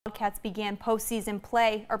Cats begin postseason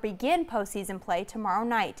play tomorrow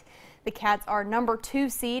night. The Cats are number 2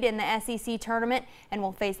 seed in the SEC tournament and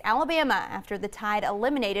will face Alabama after the Tide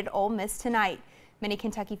eliminated Ole Miss tonight. Many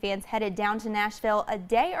Kentucky fans headed down to Nashville a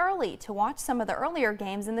day early to watch some of the earlier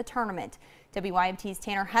games in the tournament. WYMT's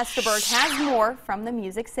Tanner Hesterberg has more from the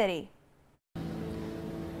Music City.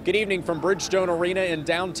 Good evening from Bridgestone Arena in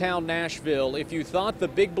downtown Nashville. If you thought the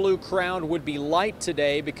Big Blue crowd would be light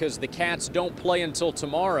today because the Cats don't play until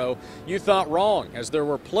tomorrow, you thought wrong, as there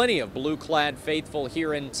were plenty of blue-clad faithful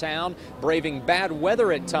here in town, braving bad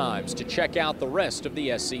weather at times to check out the rest of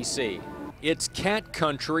the SEC. It's Cat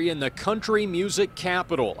Country in the country music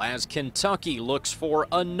capital as Kentucky looks for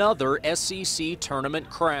another SEC tournament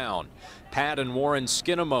crown. Pat and Warren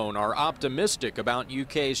Skinamone are optimistic about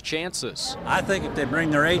UK's chances. I think if they bring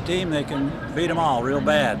their A team, they can beat them all real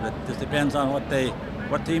bad, but this depends on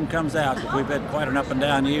what team comes out. We've had quite an up and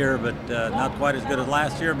down year, but not quite as good as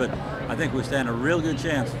last year, but I think we stand a real good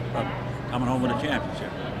chance of coming home with a championship.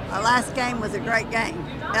 Our last game was a great game.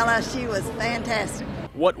 LSU was fantastic.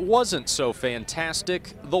 What wasn't so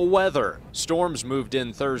fantastic, the weather. Storms moved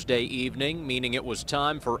in Thursday evening, meaning it was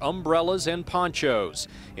time for umbrellas and ponchos.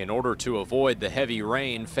 In order to avoid the heavy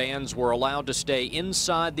rain, fans were allowed to stay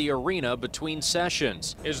inside the arena between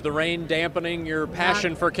sessions. Is the rain dampening your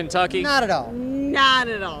passion for Kentucky? Not at all. Not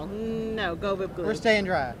at all. No, go with blue. We're staying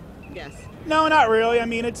dry. Yes. No, not really. I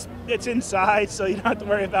mean, it's inside, so you don't have to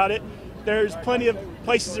worry about it. There's plenty of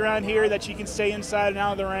places around here that you can stay inside and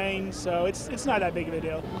out of the rain, so it's not that big of a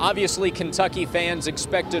deal. Obviously, Kentucky fans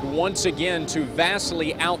expected once again to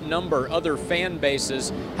vastly outnumber other fan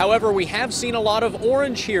bases. However, we have seen a lot of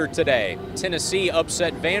orange here today. Tennessee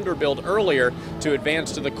upset Vanderbilt earlier to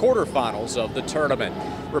advance to the quarterfinals of the tournament.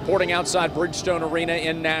 Reporting outside Bridgestone Arena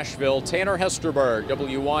in Nashville, Tanner Hesterberg,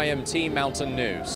 WYMT Mountain News.